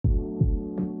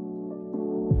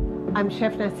I'm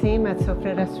Chef Nasim at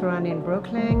Sofreh restaurant in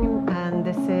Brooklyn, and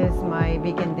this is my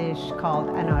vegan dish called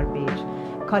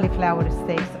Anarbij, cauliflower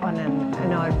steaks on an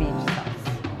Anarbij sauce.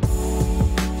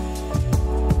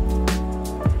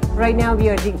 Right now we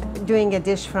are doing a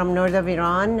dish from north of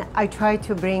Iran. I try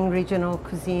to bring regional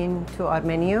cuisine to our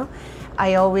menu.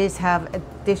 I always have a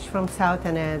dish from south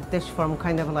and a dish from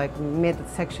kind of like mid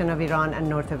section of Iran and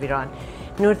north of Iran.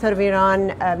 North of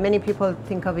Iran, many people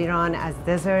think of Iran as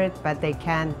desert, but they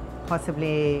can't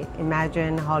possibly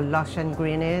imagine how lush and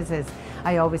green it is.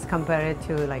 I always compare it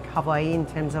to like Hawaii in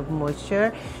terms of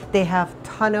moisture. They have a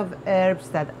ton of herbs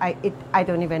that I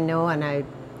don't even know, and I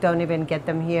don't even get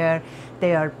them here.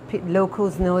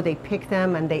 Locals know, they pick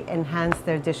them and they enhance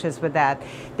their dishes with that.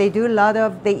 They eat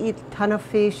a ton of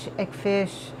fish, egg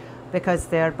fish, because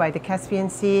they're by the Caspian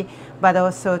Sea, but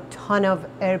also a ton of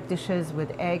herb dishes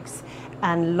with eggs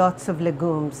and lots of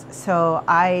legumes. So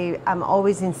I am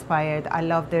always inspired. I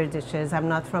love their dishes. I'm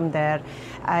not from there.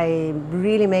 I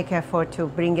really make effort to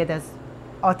bring it as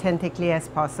authentically as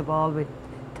possible with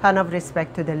ton of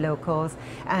respect to the locals,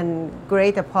 and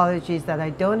great apologies that I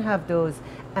don't have those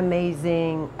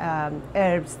amazing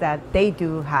herbs that they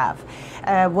do have.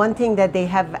 One thing that they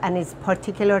have, and is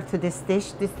particular to this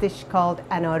dish called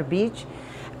Anarbij.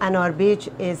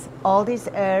 Anarbij is all these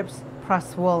herbs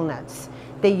plus walnuts.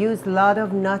 They use a lot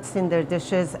of nuts in their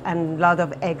dishes and a lot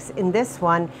of eggs. In this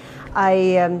one,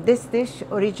 this dish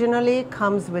originally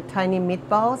comes with tiny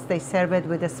meatballs. They serve it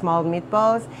with the small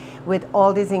meatballs with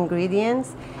all these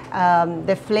ingredients.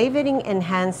 The flavoring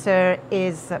enhancer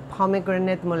is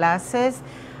pomegranate molasses.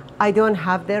 I don't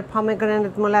have their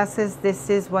pomegranate molasses. This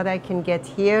is what I can get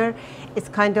here. It's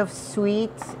kind of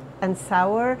sweet and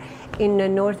sour. In the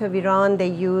north of Iran, they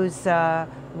use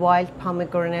wild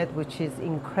pomegranate, which is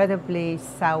incredibly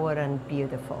sour and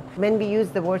beautiful. When we use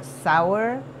the word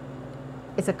sour,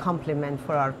 it's a compliment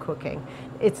for our cooking.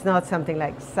 It's not something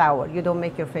like sour. You don't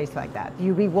make your face like that.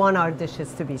 We want our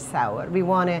dishes to be sour. We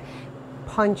want to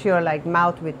punch your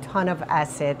mouth with ton of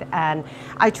acid, and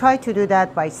I try to do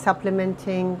that by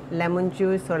supplementing lemon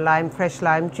juice or fresh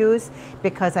lime juice,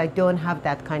 because I don't have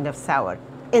that kind of sour.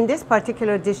 In this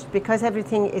particular dish, because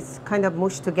everything is kind of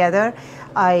mushed together,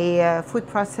 I food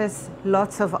process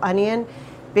lots of onion.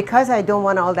 Because I don't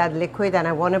want all that liquid and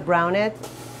I want to brown it,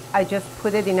 I just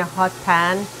put it in a hot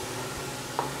pan.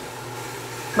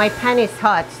 My pan is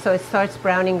hot, so it starts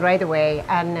browning right away,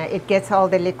 and it gets all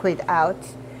the liquid out.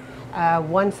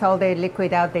 Once all the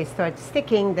liquid out, they start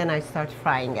sticking, then I start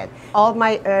frying it. All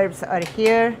my herbs are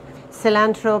here.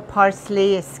 Cilantro,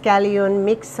 parsley, scallion,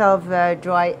 mix of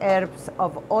dry herbs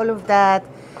of all of that,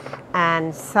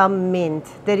 and some mint.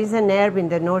 There is an herb in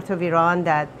the north of Iran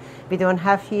that we don't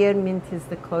have here. Mint is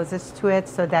the closest to it,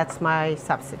 so that's my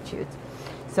substitute.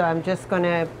 So I'm just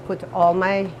gonna put all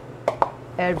my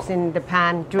herbs in the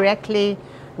pan directly,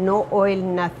 no oil,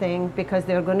 nothing, because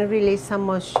they're gonna release some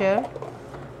moisture.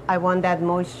 I want that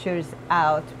moisture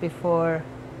out before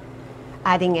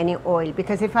adding any oil,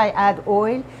 because if I add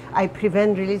oil, I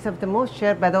prevent release of the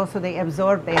moisture, but also they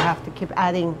absorb, they have to keep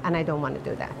adding, and I don't want to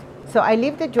do that. So I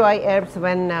leave the dry herbs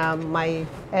when my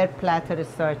herb platter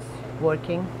starts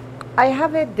working. I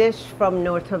have a dish from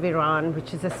north of Iran,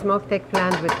 which is a smoked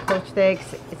eggplant with poached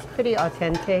eggs. It's pretty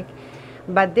authentic.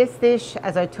 But this dish,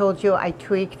 as I told you, I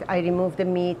tweaked, I removed the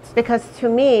meat. Because to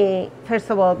me, first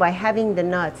of all, by having the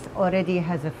nuts already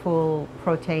has a full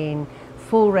protein,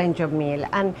 full range of meal.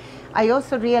 And I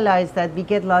also realized that we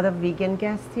get a lot of vegan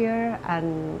guests here,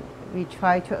 and we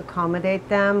try to accommodate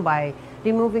them by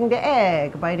removing the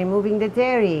egg, by removing the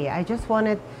dairy. I just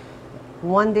wanted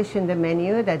one dish in the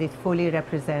menu that it fully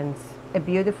represents a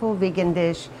beautiful vegan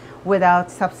dish without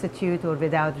substitute or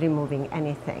without removing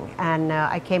anything. And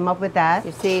I came up with that.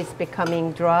 You see it's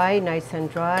becoming dry, nice and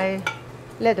dry,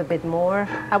 a little bit more.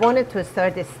 I wanted to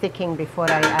start sticking before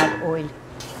I add oil.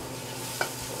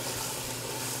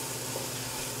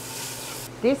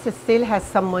 This still has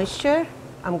some moisture.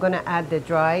 I'm gonna add the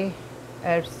dry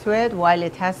herbs to it while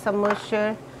it has some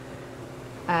moisture,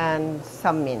 and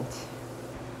some mint.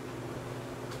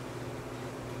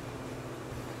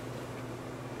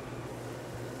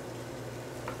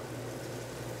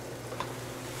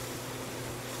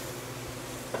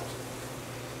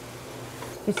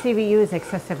 You see, we use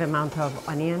excessive amount of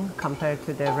onion compared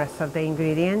to the rest of the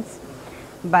ingredients,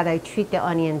 but I treat the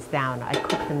onions down, I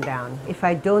cook them down. If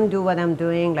I don't do what I'm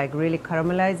doing, like really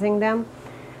caramelizing them,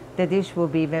 the dish will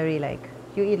be very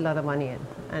you eat a lot of onion,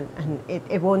 and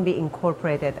it won't be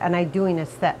incorporated. And I do in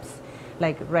steps.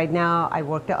 Like right now, I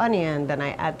work the onion, then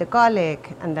I add the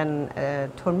garlic, and then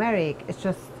turmeric. It's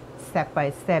just step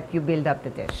by step, you build up the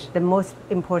dish. The most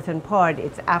important part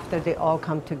is after they all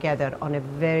come together on a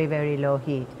very, very low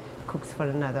heat, cooks for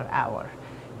another hour.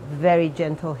 Very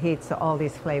gentle heat, so all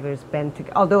these flavors blend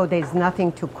together. Although there's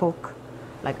nothing to cook,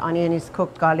 like onion is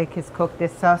cooked, garlic is cooked,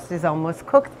 this sauce is almost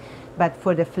cooked, but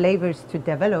for the flavors to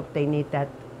develop, they need that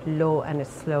low and a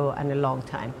slow and a long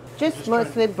time. Just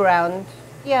mostly browned.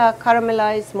 Yeah,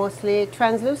 caramelized, mostly.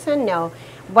 Translucent, no.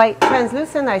 By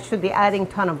translucent, I should be adding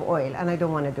ton of oil, and I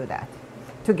don't want to do that.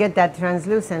 To get that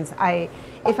translucence,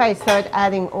 if I start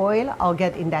adding oil, I'll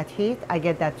get in that heat, I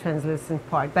get that translucent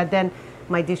part. But then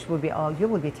my dish will be all, you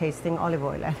will be tasting olive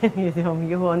oil, and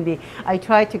you won't be. I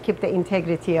try to keep the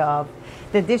integrity of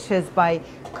the dishes by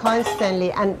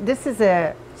constantly, and this is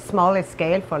a smaller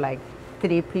scale for like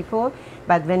 3 people,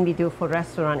 but when we do for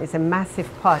restaurant, it's a massive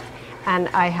pot. And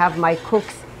I have my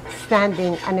cooks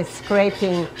standing and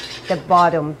scraping the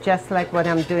bottom, just like what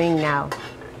I'm doing now.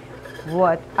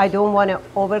 I don't want to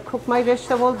overcook my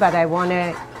vegetable, but I want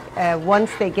to, once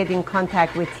they get in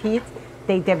contact with heat,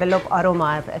 they develop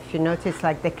aroma. If you notice,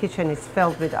 like the kitchen is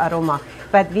filled with aroma.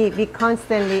 But we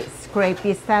constantly scrape,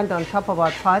 we stand on top of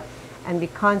our pot, and we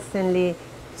constantly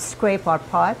scrape our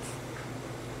pot,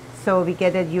 so we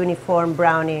get a uniform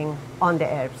browning on the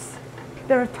herbs.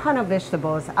 There are a ton of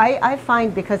vegetables. I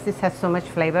find, because this has so much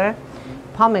flavor,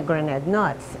 pomegranate,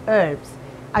 nuts, herbs,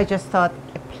 I just thought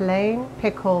a plain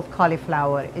pickled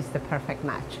cauliflower is the perfect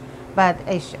match. But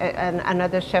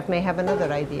another chef may have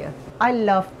another idea. I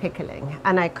love pickling,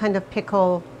 and I kind of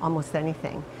pickle almost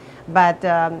anything. But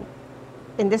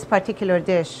in this particular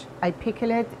dish, I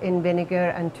pickle it in vinegar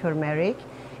and turmeric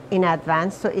in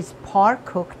advance, so it's par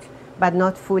cooked, but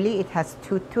not fully. It has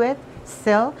tooth to it.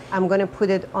 Still, I'm going to put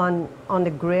it on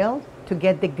the grill to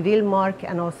get the grill mark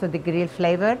and also the grill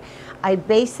flavor. I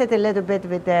baste it a little bit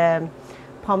with the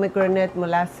pomegranate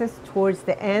molasses towards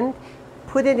the end,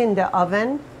 put it in the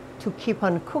oven to keep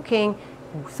on cooking.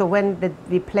 So when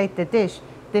we plate the dish,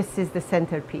 this is the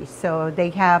centerpiece. So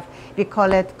we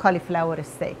call it cauliflower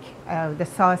steak. The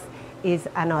sauce is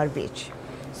Anarbij.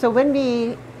 So when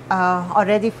we are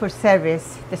ready for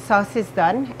service, the sauce is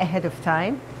done ahead of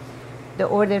time. The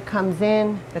order comes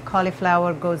in, the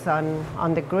cauliflower goes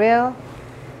on the grill,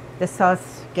 the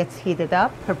sauce gets heated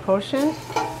up per portion,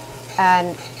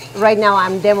 and right now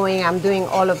I'm demoing, I'm doing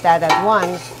all of that at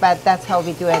once, but that's how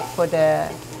we do it for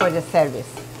the service.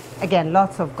 Again,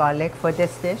 lots of garlic for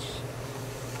this dish.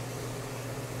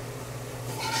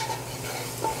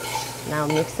 Now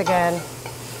mix again.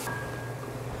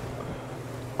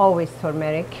 Always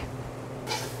turmeric.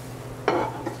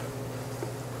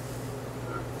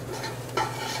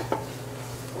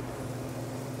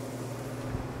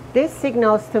 This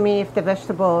signals to me if the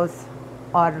vegetables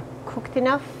are cooked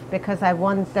enough, because I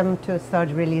want them to start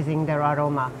releasing their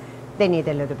aroma. They need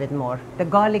a little bit more. The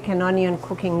garlic and onion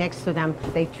cooking next to them,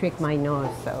 they trick my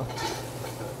nose. So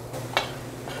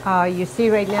you see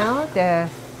right now the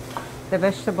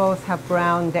vegetables have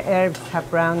browned, the herbs have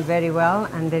browned very well,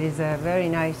 and there is a very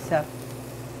nice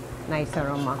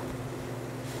aroma.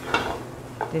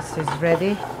 This is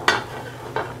ready.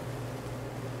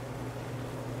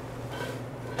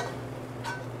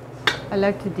 I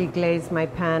like to deglaze my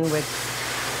pan with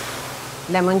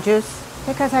lemon juice,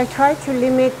 because I try to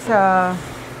limit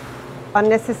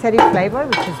unnecessary flavor,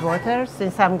 which is water,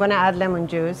 since I'm going to add lemon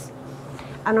juice.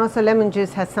 And also lemon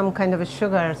juice has some kind of a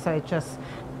sugar, so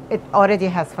it already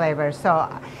has flavor. So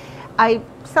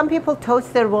some people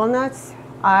toast their walnuts.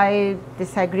 I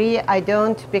disagree. I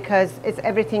don't, because it's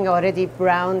everything already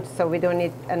browned, so we don't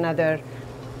need another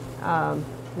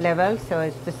level.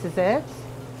 So this is it.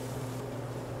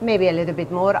 Maybe a little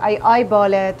bit more. I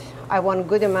eyeball it. I want a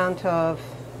good amount of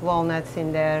walnuts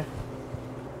in there.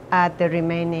 Add the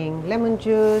remaining lemon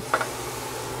juice,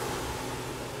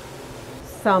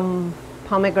 some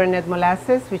pomegranate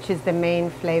molasses, which is the main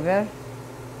flavor,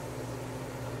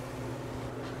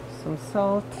 some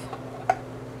salt,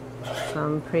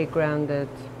 some pre-grounded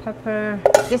pepper.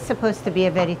 This is supposed to be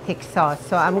a very thick sauce,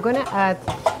 so I'm going to add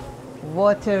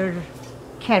water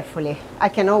carefully. I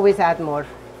can always add more.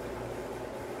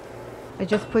 I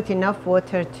just put enough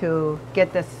water to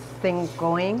get this thing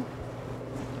going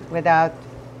without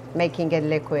making it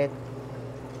liquid.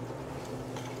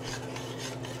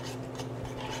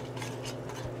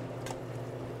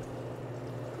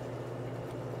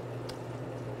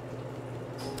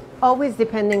 Always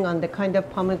depending on the kind of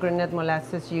pomegranate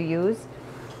molasses you use.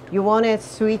 You want it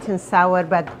sweet and sour,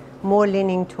 but more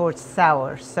leaning towards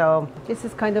sour. So this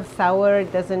is kind of sour.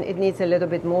 It needs a little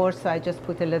bit more, so I just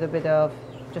put a little bit of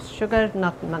just sugar,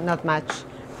 not much.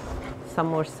 Some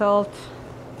more salt.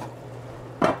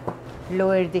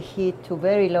 Lower the heat to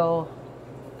very low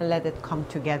and let it come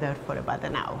together for about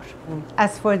an hour.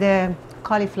 As for the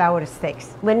cauliflower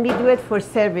steaks, when we do it for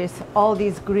service, all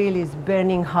this grill is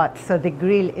burning hot. So the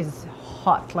grill is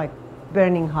hot, like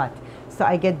burning hot. So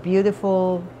I get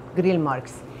beautiful grill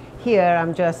marks. Here,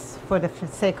 I'm just, for the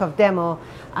sake of demo,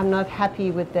 I'm not happy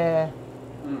with the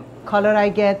color I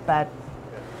get, but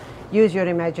use your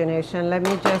imagination. Let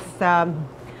me just,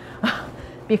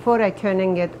 before I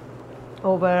turning it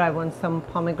over, I want some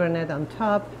pomegranate on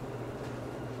top,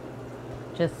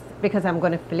 just because I'm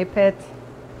going to flip it.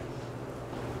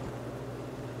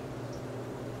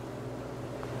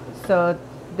 So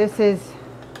this is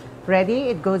ready.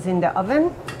 It goes in the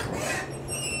oven.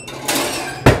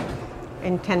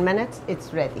 In 10 minutes,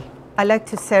 it's ready. I like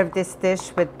to serve this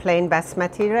dish with plain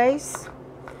basmati rice,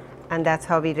 and that's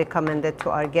how we recommend it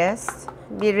to our guests.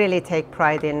 We really take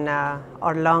pride in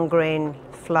our long grain,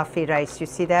 fluffy rice. You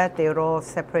see that? They're all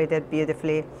separated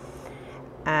beautifully.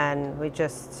 And we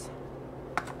just,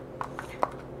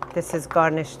 this is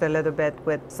garnished a little bit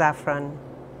with saffron.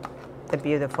 The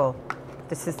beautiful.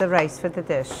 This is the rice for the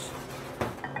dish.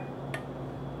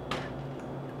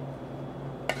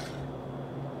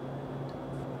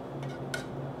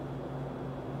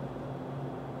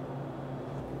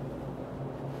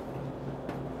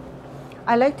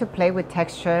 I like to play with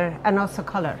texture and also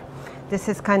color. This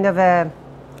is kind of a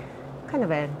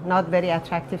not very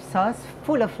attractive sauce,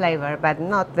 full of flavor, but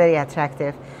not very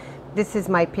attractive. This is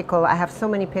my pickle. I have so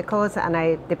many pickles,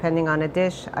 and depending on a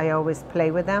dish, I always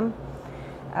play with them.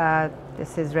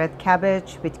 This is red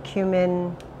cabbage with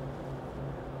cumin.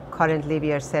 Currently,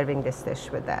 we are serving this dish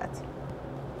with that.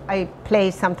 I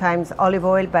play sometimes olive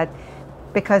oil, but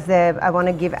because I want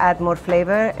to add more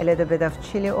flavor, a little bit of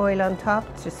chili oil on top,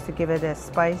 just to give it a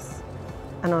spice,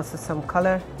 and also some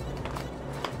color.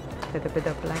 A little bit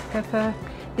of black pepper.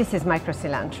 This is micro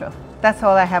cilantro. That's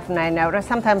all I have right now.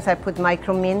 Sometimes I put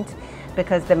micro mint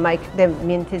because the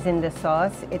mint is in the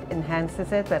sauce. It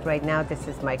enhances it, but right now this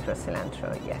is micro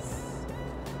cilantro, yes.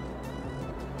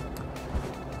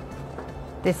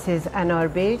 This is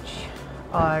Anarbij,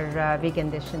 our vegan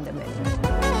dish in the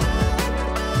menu.